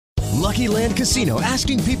Lucky Land Casino,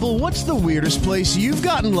 asking people, what's the weirdest place you've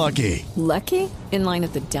gotten lucky? Lucky? In line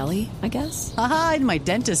at the deli, I guess? Aha, in my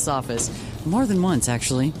dentist's office. More than once,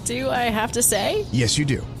 actually. Do I have to say? Yes, you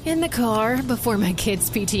do. In the car before my kids'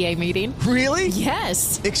 PTA meeting. Really?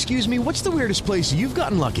 Yes. Excuse me, what's the weirdest place you've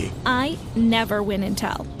gotten lucky? I never win and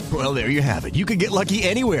tell. Well, there you have it. You can get lucky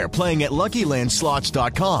anywhere, playing at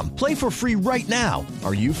LuckyLandSlots.com. Play for free right now.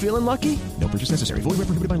 Are you feeling lucky? No purchase necessary. Void where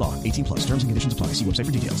prohibited by law. 18 plus. Terms and conditions apply. See website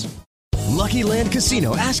for details. Lucky Land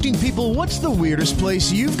Casino, asking people, what's the weirdest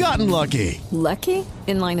place you've gotten lucky? Lucky?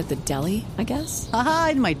 In line at the deli, I guess?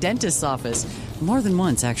 Aha, in my dentist's office. More than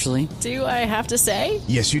once, actually. Do I have to say?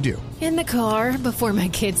 Yes, you do. In the car before my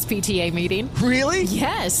kids' PTA meeting. Really?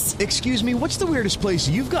 Yes. Excuse me, what's the weirdest place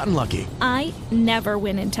you've gotten lucky? I never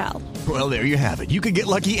win and tell. Well, there you have it. You can get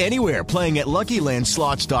lucky anywhere, playing at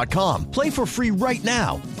LuckyLandSlots.com. Play for free right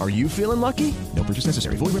now. Are you feeling lucky? No purchase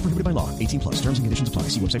necessary. Void where prohibited by law. 18 plus. Terms and conditions apply.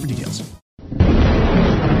 See website for details.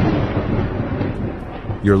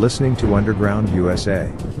 You're listening to Underground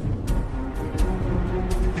USA.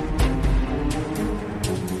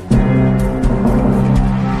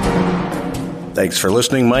 Thanks for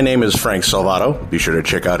listening. My name is Frank Salvato. Be sure to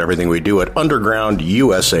check out everything we do at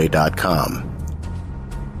undergroundusa.com.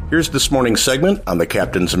 Here's this morning's segment on the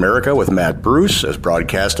Captain's America with Matt Bruce, as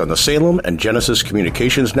broadcast on the Salem and Genesis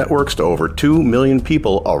Communications networks to over 2 million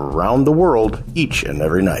people around the world each and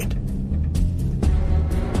every night.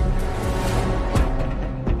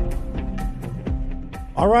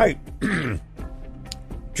 All right.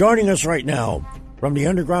 Joining us right now from the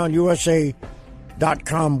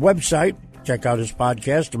undergroundusa.com website. Check out his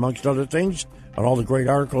podcast, amongst other things, and all the great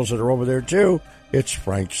articles that are over there, too. It's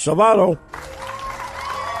Frank Salvato.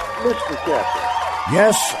 Mr. Captain.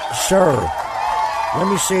 Yes, sir. Let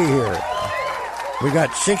me see here. We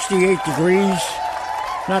got 68 degrees.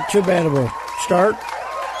 Not too bad of a start.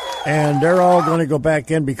 And they're all going to go back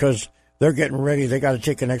in because they're getting ready. They got to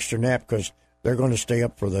take an extra nap because they're going to stay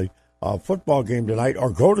up for the football game tonight or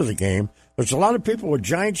go to the game. There's a lot of people with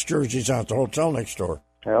Giants jerseys out at the hotel next door.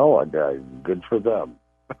 Hell, good for them.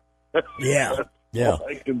 Yeah. All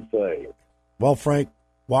I can say. Well, Frank,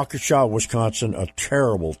 Waukesha, Wisconsin, a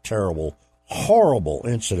terrible, terrible, horrible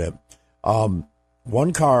incident.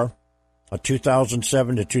 One car, a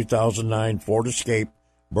 2007 to 2009 Ford Escape,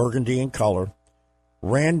 burgundy in color,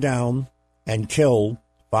 ran down and killed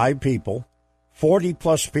 5 people,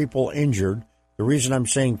 40-plus people injured. The reason I'm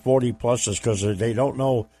saying 40-plus is because they don't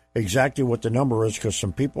know exactly what the number is, because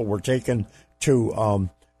some people were taken to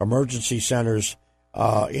emergency centers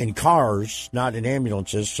in cars, not in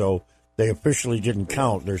ambulances, so they officially didn't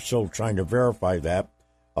count. They're still trying to verify that.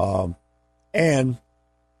 And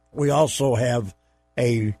we also have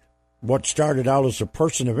what started out as a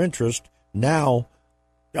person of interest, now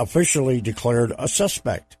officially declared a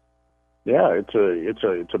suspect. Yeah,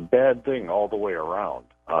 it's a bad thing all the way around.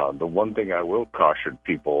 The one thing I will caution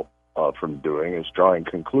people from doing is drawing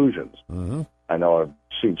conclusions. Mm-hmm. I know I've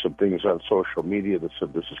seen some things on social media that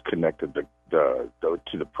said this is connected to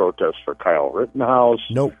the protest for Kyle Rittenhouse.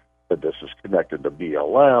 Nope. That this is connected to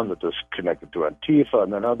BLM, that this is connected to Antifa,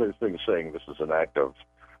 and then other things saying this is an act of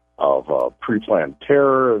pre-planned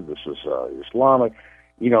terror, this is Islamic.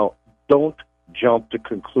 Don't jump to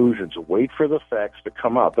conclusions. Wait for the facts to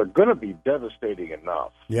come out. They're going to be devastating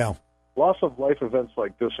enough. Yeah. Loss of life events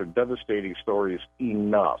like this are devastating stories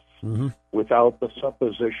enough mm-hmm. without the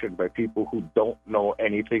supposition by people who don't know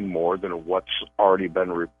anything more than what's already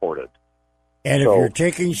been reported. And so if you're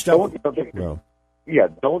taking stuff...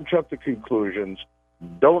 don't jump to conclusions.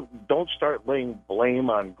 Don't start laying blame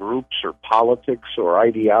on groups or politics or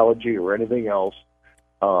ideology or anything else.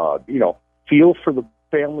 Feel for the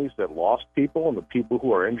families that lost people and the people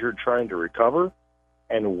who are injured trying to recover,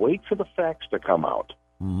 and wait for the facts to come out.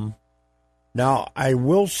 Mm-hmm. Now, I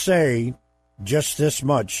will say just this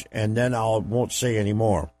much, and then I won't say any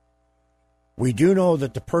more. We do know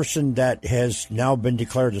that the person that has now been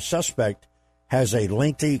declared a suspect has a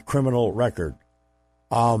lengthy criminal record.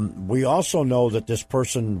 We also know that this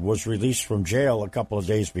person was released from jail a couple of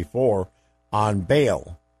days before on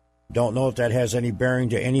bail. Don't know if that has any bearing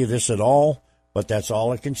to any of this at all, but that's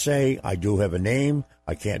all I can say. I do have a name.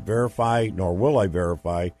 I can't verify, nor will I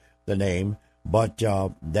verify the name, but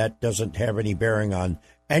that doesn't have any bearing on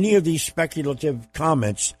any of these speculative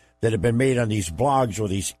comments that have been made on these blogs where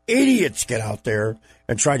these idiots get out there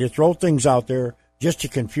and try to throw things out there just to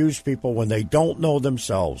confuse people when they don't know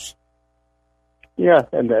themselves. Yeah,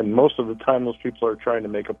 and most of the time those people are trying to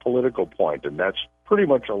make a political point, and that's pretty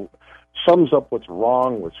much sums up what's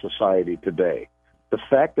wrong with society today. The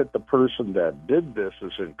fact that the person that did this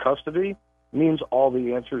is in custody means all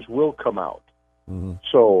the answers will come out. Mm-hmm.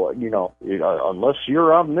 So, unless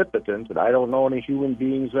you're omnipotent, and I don't know any human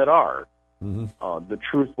beings that are, the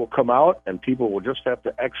truth will come out, and people will just have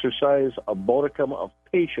to exercise a modicum of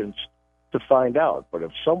patience to find out. But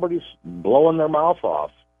if somebody's blowing their mouth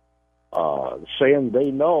off, saying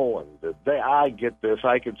they know, and I get this,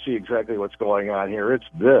 I can see exactly what's going on here, it's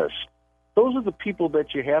this. Those are the people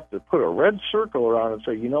that you have to put a red circle around and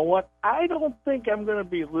say, you know what, I don't think I'm going to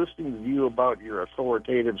be listening to you about your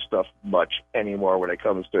authoritative stuff much anymore when it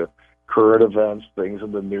comes to current events, things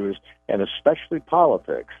in the news, and especially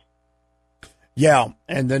politics. Yeah,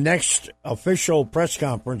 and the next official press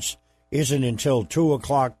conference isn't until 2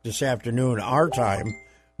 o'clock this afternoon, our time.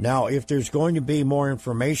 Now, if there's going to be more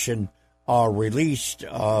information released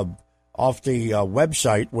off the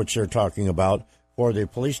website, which they're talking about, for the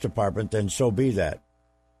police department, then so be that.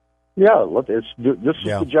 Yeah, this is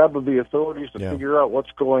the job of the authorities to figure out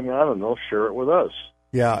what's going on, and they'll share it with us.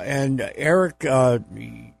 Yeah, and Eric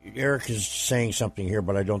is saying something here,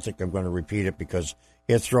 but I don't think I'm going to repeat it because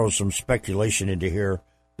it throws some speculation into here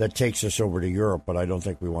that takes us over to Europe, but I don't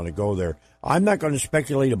think we want to go there. I'm not going to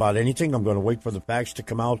speculate about anything. I'm going to wait for the facts to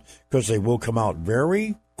come out because they will come out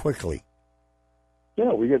very quickly.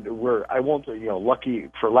 Yeah, lucky,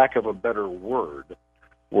 for lack of a better word,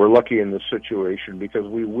 we're lucky in this situation because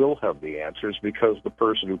we will have the answers because the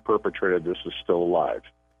person who perpetrated this is still alive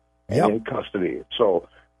and in custody. So,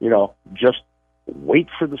 just wait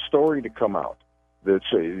for the story to come out. That's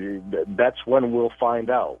when we'll find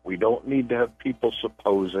out. We don't need to have people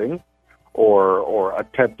supposing or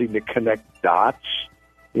attempting to connect dots.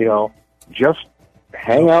 Just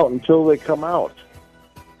hang out until they come out.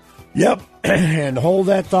 Yep, and hold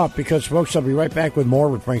that thought because, folks, I'll be right back with more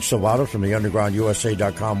with Frank Salvato from the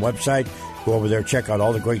UndergroundUSA.com website. Go over there, check out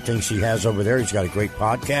all the great things he has over there. He's got a great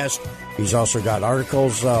podcast. He's also got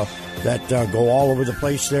articles that go all over the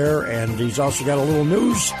place there, and he's also got a little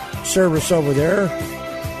news service over there.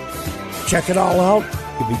 Check it all out.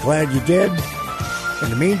 You'll be glad you did. In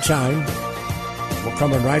the meantime, we're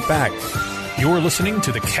coming right back. You're listening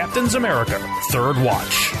to the Captain's America Third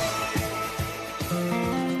Watch.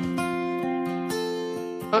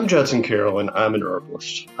 I'm Judson Carroll, and I'm an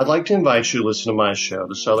herbalist. I'd like to invite you to listen to my show,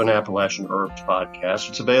 the Southern Appalachian Herbs Podcast.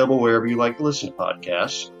 It's available wherever you like to listen to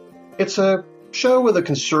podcasts. It's a show with a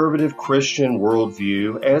conservative Christian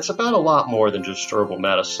worldview, and it's about a lot more than just herbal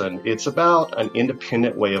medicine. It's about an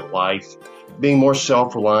independent way of life, being more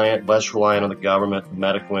self-reliant, less reliant on the government, the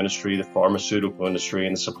medical industry, the pharmaceutical industry,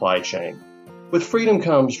 and the supply chain. With freedom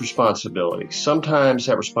comes responsibility. Sometimes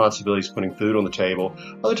that responsibility is putting food on the table.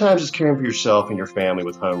 Other times it's caring for yourself and your family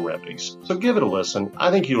with home remedies. So give it a listen.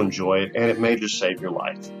 I think you'll enjoy it, and it may just save your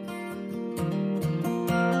life.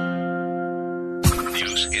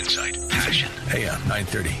 News, insight, passion. AM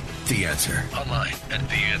 930, The Answer. Online at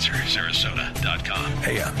TheAnswerSarasota.com.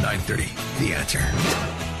 AM 930, The Answer.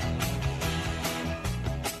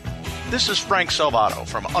 This is Frank Salvato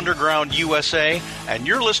from Underground USA, and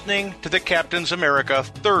you're listening to the Captain's America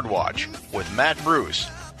Third Watch with Matt Bruce,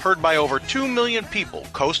 heard by over 2 million people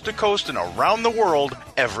coast to coast and around the world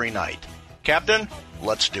every night. Captain,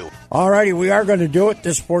 let's do it. All righty, we are going to do it.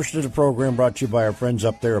 This portion of the program brought to you by our friends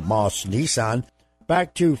up there at Moss Nissan.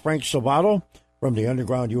 Back to Frank Salvato from the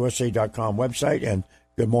UndergroundUSA.com website, and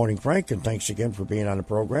good morning, Frank, and thanks again for being on the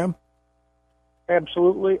program.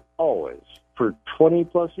 Absolutely, always, for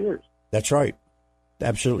 20-plus years. That's right.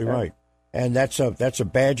 Absolutely right. And that's a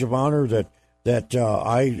badge of honor that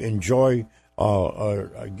I enjoy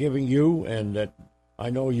giving you, and that I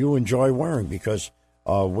know you enjoy wearing because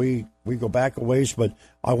we go back a ways. But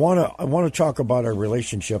I want to talk about our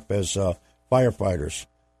relationship as firefighters.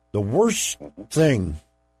 The worst thing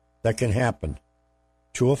that can happen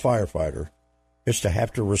to a firefighter is to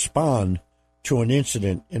have to respond to an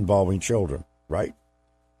incident involving children. Right.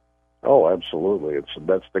 Oh, absolutely.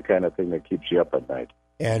 That's the kind of thing that keeps you up at night.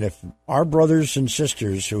 And if our brothers and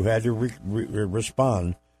sisters who had to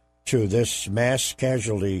respond to this mass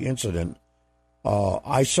casualty incident,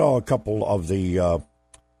 I saw a couple of the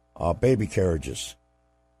baby carriages,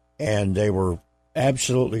 and they were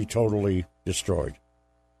absolutely, totally destroyed.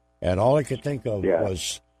 And all I could think of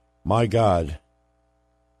was, my God,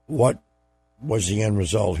 what was the end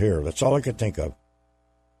result here? That's all I could think of.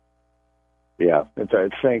 Yeah,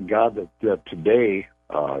 thank God that today,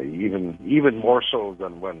 even more so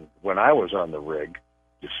than when I was on the rig,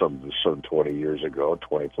 some 20 years ago,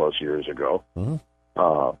 20-plus years ago,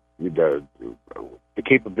 the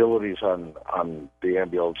capabilities on the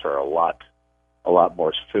ambulance are a lot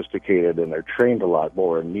more sophisticated, and they're trained a lot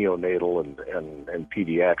more in neonatal and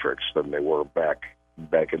pediatrics than they were back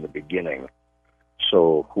in the beginning.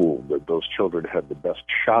 So those children had the best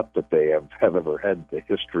shot that they have ever had in the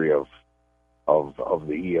history of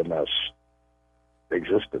the EMS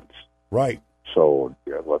existence. Right. So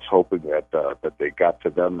let's hoping that they got to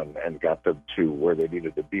them and got them to where they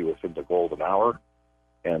needed to be within the golden hour,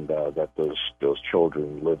 and that those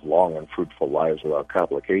children live long and fruitful lives without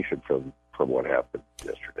complication from what happened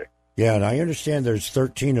yesterday. Yeah, and I understand there's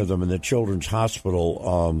 13 of them in the children's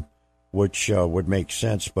hospital, which would make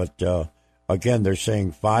sense. But again, they're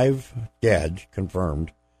saying 5 dead,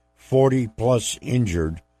 confirmed, 40-plus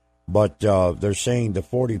injured. But they're saying the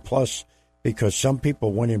 40-plus because some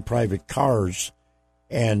people went in private cars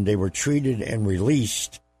and they were treated and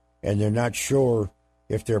released, and they're not sure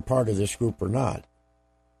if they're part of this group or not.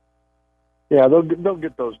 Yeah, they'll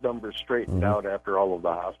get those numbers straightened out after all of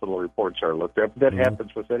the hospital reports are looked at. That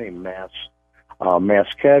happens with any mass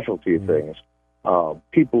casualty things.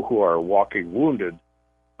 People who are walking wounded,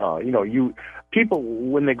 people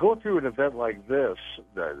when they go through an event like this,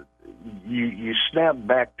 you snap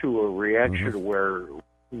back to a reaction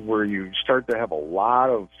where you start to have a lot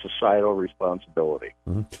of societal responsibility.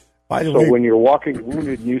 By the so way, when you're walking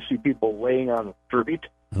wounded and you see people laying on the street,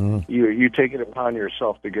 you take it upon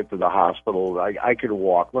yourself to get to the hospital. I can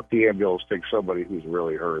walk. Let the ambulance take somebody who's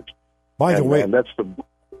really hurt. By the way, and that's a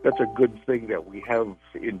good thing that we have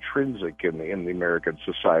intrinsic in the American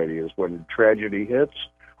society is when tragedy hits,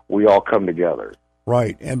 we all come together.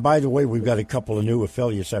 Right. And by the way, we've got a couple of new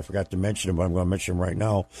affiliates. I forgot to mention them, but I'm going to mention them right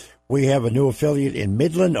now. We have a new affiliate in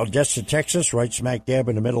Midland, Odessa, Texas, right smack dab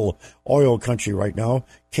in the middle of oil country right now,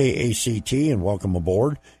 KACT, and welcome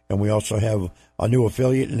aboard. And we also have a new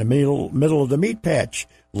affiliate in the middle of the meat patch,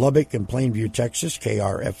 Lubbock and Plainview, Texas,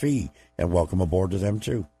 KRFE, and welcome aboard to them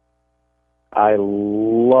too. I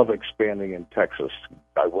love expanding in Texas.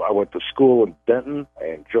 I went to school in Denton. I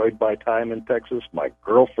enjoyed my time in Texas. My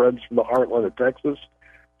girlfriend's from the heartland of Texas.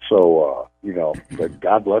 So,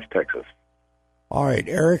 God bless Texas. All right,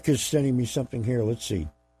 Eric is sending me something here. Let's see.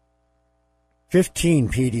 15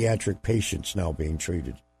 pediatric patients now being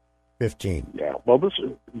treated. 15. Yeah, well,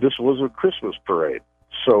 this was a Christmas parade.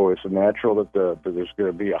 So it's natural that there's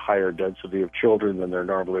going to be a higher density of children than there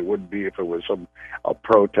normally would be if it was a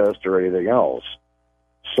protest or anything else.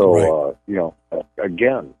 So,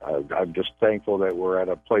 again, I'm just thankful that we're at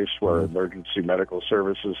a place where emergency medical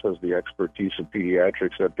services has the expertise of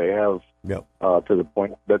pediatrics that they have to the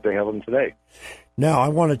point that they have them today. Now, I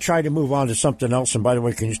want to try to move on to something else. And by the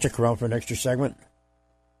way, can you stick around for an extra segment?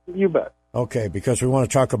 You bet. Okay, because we want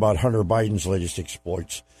to talk about Hunter Biden's latest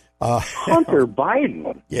exploits. Hunter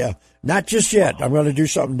Biden? Yeah, not just yet. I'm going to do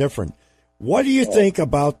something different. What do you think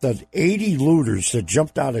about the 80 looters that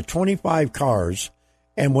jumped out of 25 cars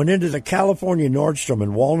and went into the California Nordstrom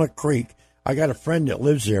in Walnut Creek? I got a friend that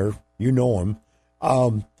lives there. You know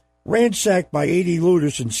him. Ransacked by 80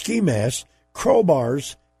 looters in ski masks,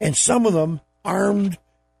 crowbars, and some of them armed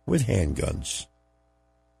with handguns.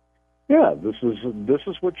 Yeah, this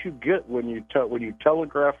is what you get when you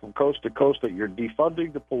telegraph from coast to coast that you're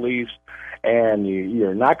defunding the police, and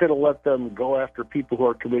you're not going to let them go after people who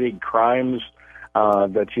are committing crimes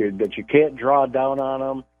that you can't draw down on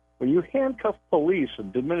them. When you handcuff police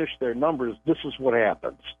and diminish their numbers, this is what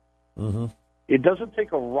happens. Mm-hmm. It doesn't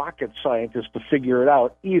take a rocket scientist to figure it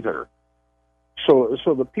out either. So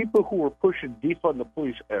the people who are pushing defund the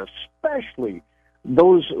police, especially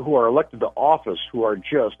those who are elected to office, who are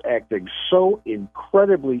just acting so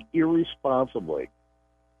incredibly irresponsibly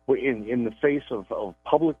in the face of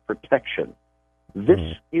public protection, this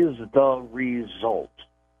is the result.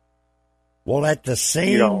 Well, at the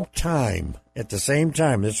same time,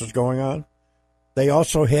 this was going on, they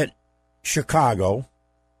also hit Chicago,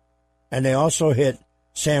 and they also hit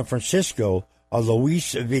San Francisco, a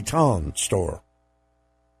Louis Vuitton store.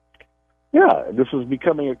 Yeah, this is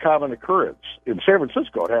becoming a common occurrence. In San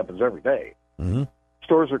Francisco, it happens every day. Mm-hmm.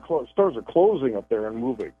 Stores are closing up there and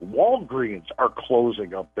moving. Walgreens are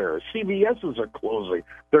closing up there. CVS's are closing.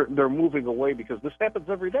 They're moving away because this happens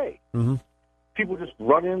every day. Mm-hmm. People just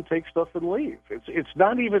run in, take stuff, and leave. It's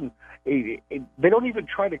not even they don't even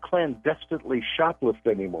try to clandestinely shoplift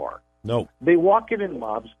anymore. No, they walk in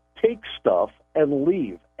mobs, take stuff, and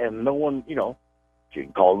leave, and no one, you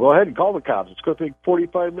can go ahead and call the cops. It's going to take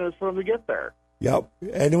 45 minutes for them to get there. Yep.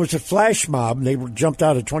 And it was a flash mob. They jumped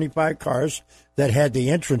out of 25 cars that had the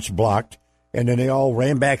entrance blocked, and then they all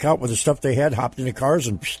ran back out with the stuff they had, hopped in the cars,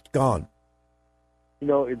 and gone.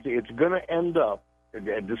 It's going to end up, and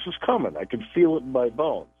this is coming. I can feel it in my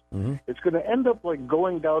bones. Mm-hmm. It's going to end up like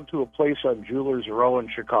going down to a place on Jewelers Row in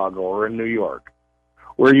Chicago or in New York,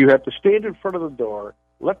 where you have to stand in front of the door,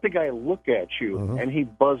 let the guy look at you, and he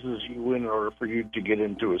buzzes you in order for you to get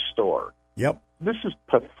into a store. Yep. this is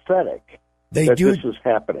pathetic. This is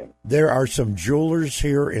happening. There are some jewelers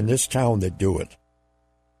here in this town that do it.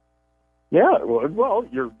 Yeah, well,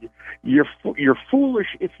 you're foolish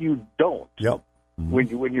if you don't. Yep.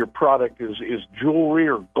 Mm-hmm. When your product is jewelry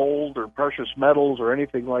or gold or precious metals or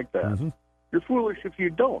anything like that, mm-hmm. You're foolish if you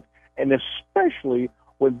don't. And especially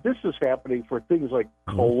when this is happening for things like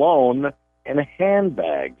mm-hmm. cologne and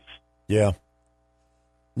handbags. Yeah.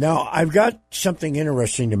 Now, I've got something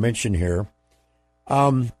interesting to mention here.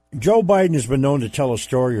 Joe Biden has been known to tell a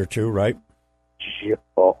story or two, right?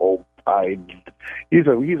 Joe Biden. He's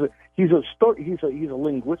a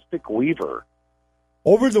linguistic weaver.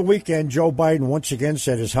 Over the weekend, Joe Biden once again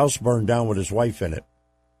said his house burned down with his wife in it.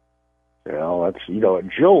 Well, that's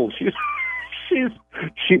Jill.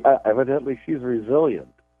 Evidently she's resilient.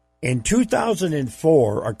 In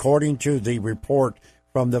 2004, according to the report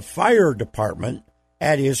from the fire department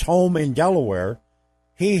at his home in Delaware,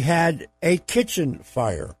 he had a kitchen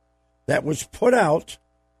fire that was put out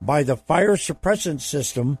by the fire suppressant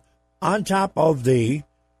system on top of the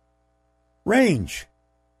range.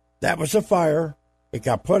 That was a fire. It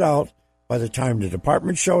got put out. By the time the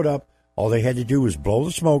department showed up, all they had to do was blow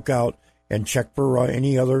the smoke out and check for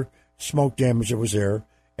any other smoke damage that was there,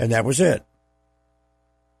 and that was it.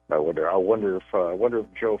 I wonder if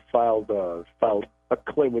Joe filed a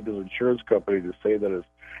claim with his insurance company to say that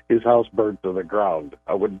his house burned to the ground.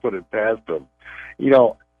 I wouldn't put it past him.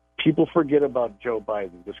 People forget about Joe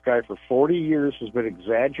Biden. This guy for 40 years has been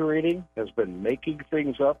exaggerating, has been making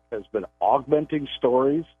things up, has been augmenting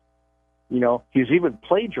stories. He's even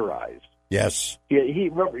plagiarized. Yes.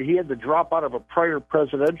 He had to drop out of a prior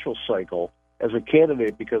presidential cycle as a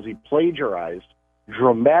candidate because he plagiarized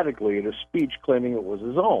dramatically in a speech claiming it was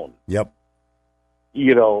his own. Yep.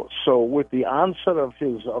 So with the onset of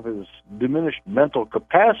his diminished mental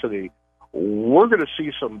capacity, we're going to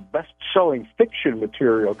see some best-selling fiction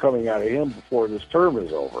material coming out of him before this term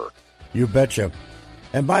is over. You betcha.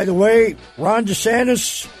 And by the way, Ron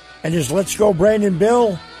DeSantis and his Let's Go Brandon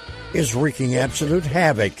bill is wreaking absolute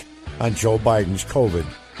havoc on Joe Biden's COVID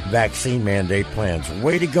vaccine mandate plans.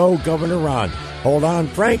 Way to go, Governor Ron. Hold on,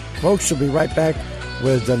 Frank. Folks, we'll be right back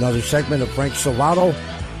with another segment of Frank Salvato.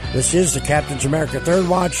 This is the Captain's America Third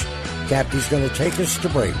Watch. Captain's going to take us to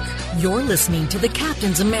break. You're listening to the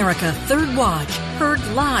Captain's America Third Watch, heard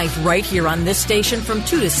live right here on this station from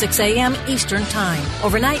 2 to 6 a.m. Eastern Time,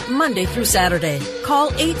 overnight Monday through Saturday. Call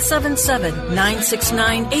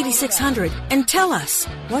 877-969-8600 and tell us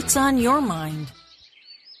what's on your mind.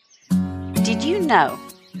 Did you know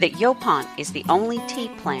that Yaupon is the only tea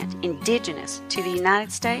plant indigenous to the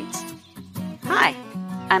United States? Hi,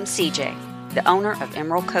 I'm CJ, the owner of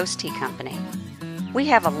Emerald Coast Tea Company. We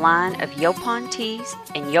have a line of Yaupon teas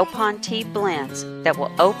and Yaupon tea blends that will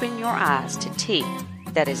open your eyes to tea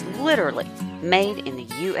that is literally made in the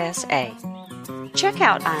USA. Check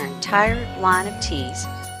out our entire line of teas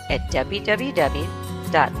at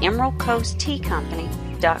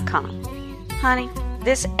www.emeraldcoastteacompany.com. Honey,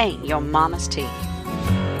 this ain't your mama's tea.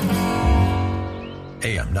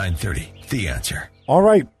 AM 930, The Answer. All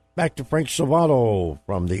right, back to Frank Salvato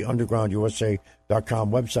from the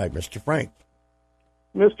UndergroundUSA.com website. Mr. Frank.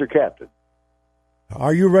 Mr. Captain.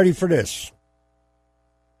 Are you ready for this?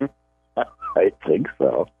 I think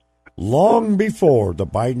so. Long before the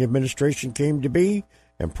Biden administration came to be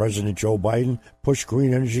and President Joe Biden pushed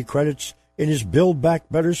green energy credits in his Build Back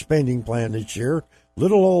Better spending plan this year,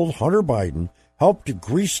 little old Hunter Biden helped to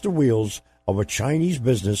grease the wheels of a Chinese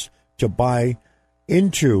business to buy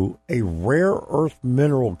into a rare earth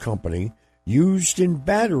mineral company used in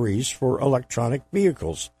batteries for electronic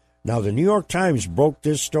vehicles. Now, the New York Times broke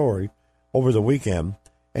this story over the weekend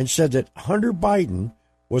and said that Hunter Biden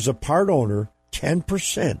was a part owner,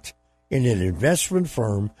 10%, in an investment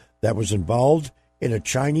firm that was involved in a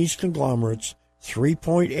Chinese conglomerate's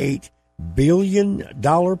 $3.8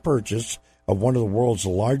 billion purchase of one of the world's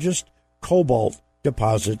largest cobalt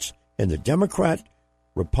deposits in the Democratic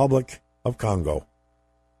Republic of Congo.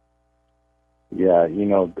 Yeah,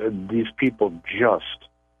 these people just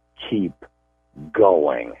keep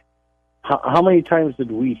going. How many times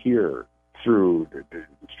did we hear through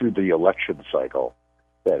the election cycle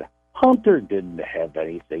that Hunter didn't have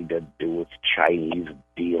anything to do with Chinese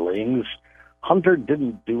dealings? Hunter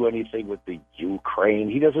didn't do anything with the Ukraine.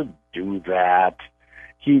 He doesn't do that.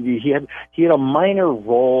 He had a minor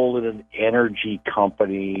role in an energy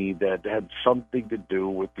company that had something to do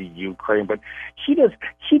with the Ukraine, but he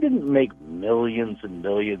didn't make millions and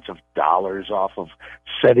millions of dollars off of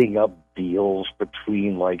setting up deals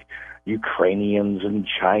between like Ukrainians and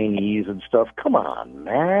Chinese and stuff. Come on,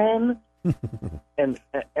 man. and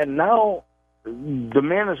now the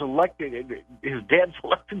man is elected, his dad's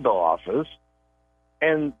elected to office,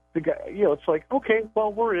 and the guy, it's like, okay,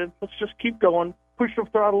 well, we're in. Let's just keep going. Push the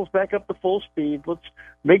throttles back up to full speed. Let's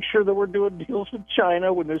make sure that we're doing deals with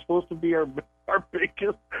China when they're supposed to be our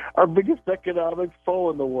biggest economic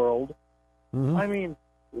foe in the world. Mm-hmm. I mean,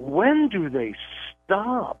 when do they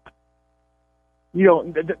stop? They're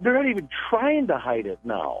not even trying to hide it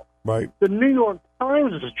now. Right. The New York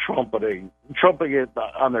Times is trumpeting it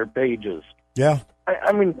on their pages. Yeah.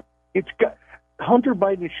 I mean, Hunter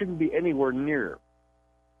Biden shouldn't be anywhere near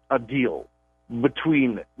a deal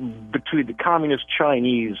between the communist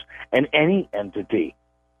Chinese and any entity.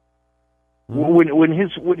 Mm-hmm. When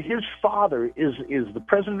his father is the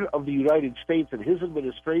president of the United States and his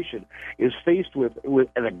administration is faced with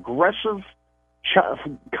an aggressive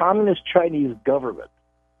communist Chinese government,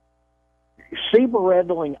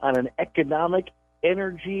 saber-rattling on an economic,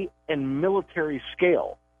 energy, and military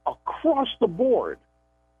scale across the board,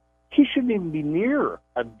 he shouldn't even be near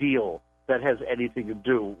a deal that has anything to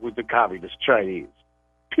do with the communist Chinese.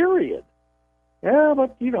 Period. Yeah,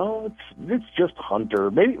 but it's just Hunter.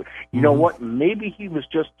 Maybe know what? Maybe he was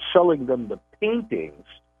just selling them the paintings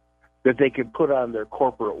that they could put on their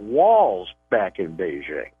corporate walls back in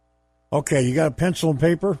Beijing. Okay, you got a pencil and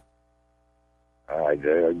paper?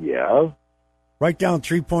 Yeah. Write down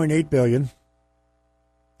 $3.8 billion.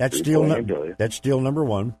 That's deal number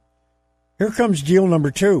one. Here comes deal number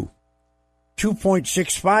two.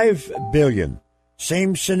 $2.65 billion.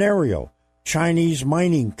 Same scenario. Chinese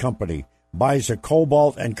mining company buys a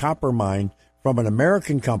cobalt and copper mine from an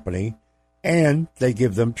American company, and they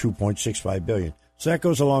give them $2.65 billion. So that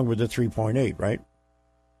goes along with the 3.8, right?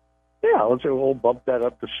 Yeah, we'll bump that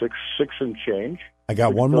up to six and change. I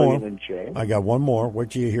got one more. Wait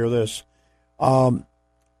till you hear this.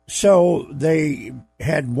 So they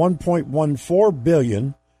had $1.14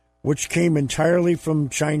 billion, which came entirely from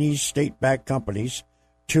Chinese state-backed companies,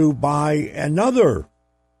 to buy another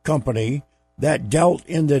company that dealt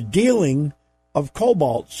in the dealing of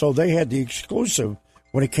cobalt. So they had the exclusive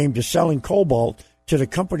when it came to selling cobalt to the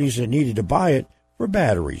companies that needed to buy it for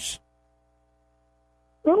batteries.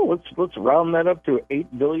 Well, let's round that up to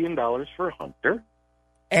 $8 billion for Hunter.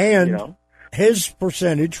 And his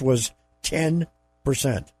percentage was 10%.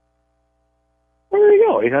 There you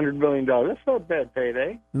go, $800 million. That's not a bad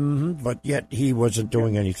payday. Mm-hmm. But yet he wasn't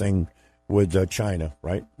doing anything with China,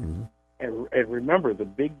 right? Mm-hmm. And remember, the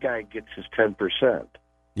big guy gets his 10%.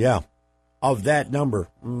 Yeah, of that number.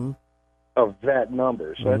 Mm-hmm. Of that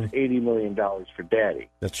number. So that's $80 million for Daddy.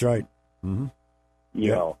 That's right. Mm-hmm.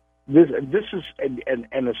 You know, this is,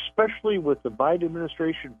 and especially with the Biden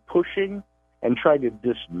administration pushing and trying to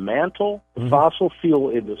dismantle the fossil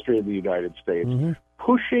fuel industry in the United States,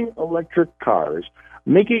 pushing electric cars,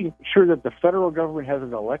 making sure that the federal government has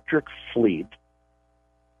an electric fleet,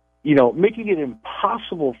 making it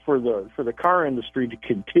impossible for the car industry to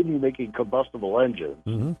continue making combustible engines.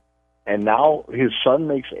 Mm-hmm. And now his son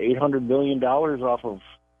makes $800 million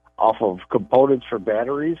off of components for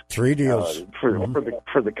batteries. 3 deals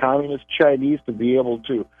for the communist Chinese to be able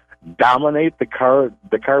to dominate the car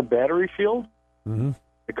battery field,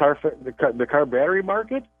 the car battery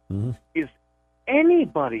market. Is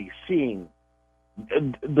anybody seeing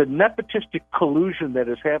the nepotistic collusion that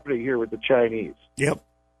is happening here with the Chinese? Yep.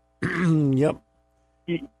 Yep.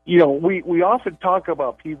 We often talk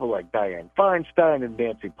about people like Dianne Feinstein and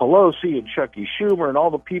Nancy Pelosi and Chucky Schumer and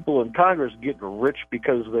all the people in Congress getting rich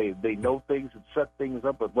because they know things and set things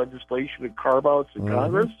up with legislation and carve-outs in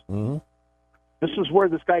Congress. This is where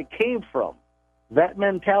this guy came from. That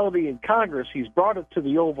mentality in Congress, he's brought it to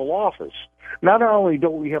the Oval Office. Not only do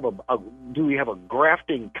we have a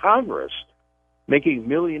grafting Congress making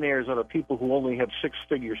millionaires out of people who only have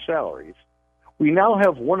six-figure salaries, we now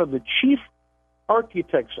have one of the chief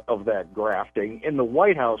architects of that grafting in the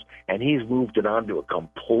White House, and he's moved it on to a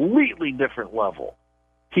completely different level.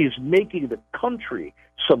 He's making the country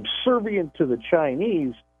subservient to the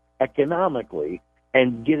Chinese economically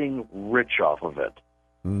and getting rich off of it.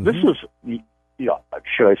 This is,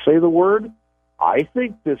 should I say the word? I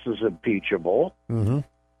think this is impeachable.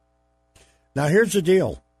 Now, here's the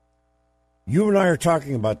deal. You and I are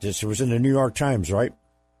talking about this. It was in the New York Times, right?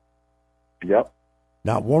 Yep.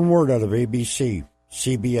 Not one word out of ABC,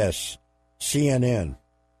 CBS, CNN,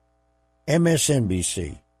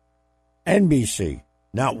 MSNBC, NBC.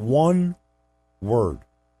 Not one word.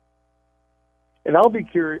 And I'll be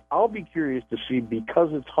curious to see, because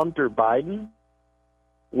it's Hunter Biden,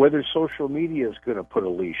 whether social media is going to put a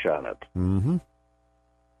leash on it.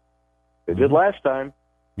 They did last time.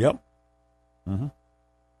 Yep.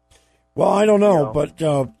 Well, I don't know, but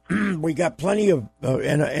we got plenty of,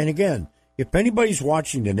 and again, If anybody's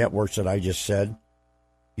watching the networks that I just said,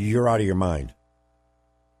 you're out of your mind.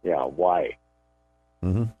 Yeah, why?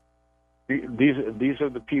 Mm-hmm. These are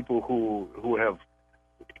the people who have,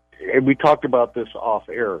 and we talked about this off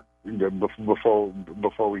air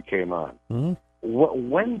before we came on. Mm-hmm.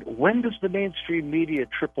 When does the mainstream media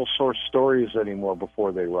triple source stories anymore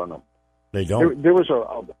before they run them? They don't. There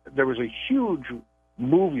was a huge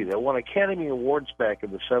movie that won Academy Awards back in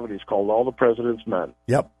the 70s called All the President's Men.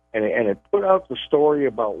 Yep. And it put out the story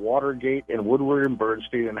about Watergate and Woodward and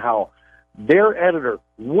Bernstein and how their editor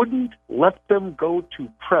wouldn't let them go to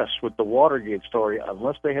press with the Watergate story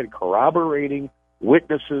unless they had corroborating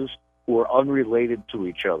witnesses who were unrelated to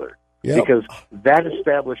each other. Yep. Because that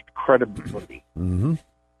established credibility. Mm-hmm.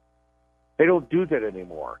 They don't do that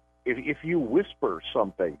anymore. If you whisper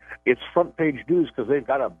something, it's front page news because they've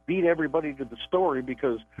got to beat everybody to the story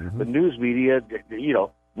because the news media,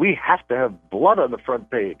 we have to have blood on the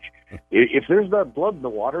front page. If there's not blood in the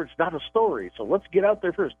water, it's not a story. So let's get out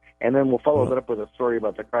there first, and then we'll follow that up with a story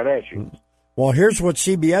about the Kardashians. Well, here's what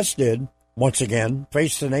CBS did, once again,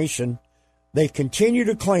 Face the Nation. They continue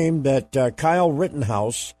to claim that Kyle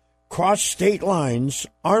Rittenhouse crossed state lines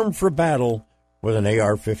armed for battle with an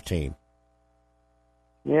AR-15.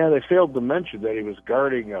 Yeah, they failed to mention that he was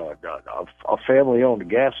guarding a family-owned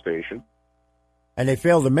gas station. And they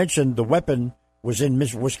failed to mention the weapon was in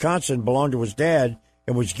Wisconsin, belonged to his dad,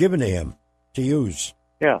 and was given to him to use.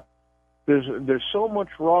 Yeah. There's so much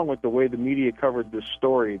wrong with the way the media covered this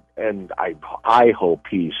story, and I hope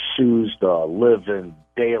he sues the living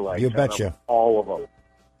daylights out of all of them.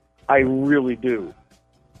 I really do.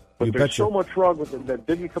 But there's so much wrong with it that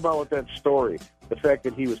didn't come out with that story. The fact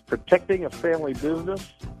that he was protecting a family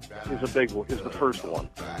business is a big one, is the first one.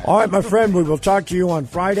 All right, my friend, we will talk to you on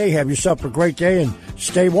Friday. Have yourself a great day and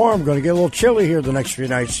stay warm. Going to get a little chilly here the next few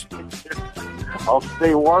nights. I'll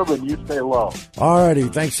stay warm and you stay low. All righty,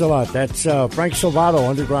 thanks a lot. That's Frank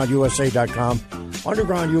Salvato, UndergroundUSA.com.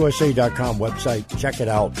 UndergroundUSA.com website. Check it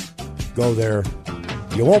out. Go there.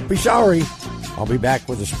 You won't be sorry. I'll be back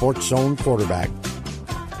with a Sports Zone quarterback.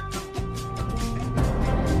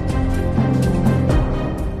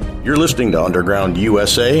 You're listening to Underground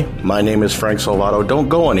USA. My name is Frank Salvato. Don't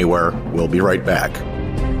go anywhere. We'll be right back.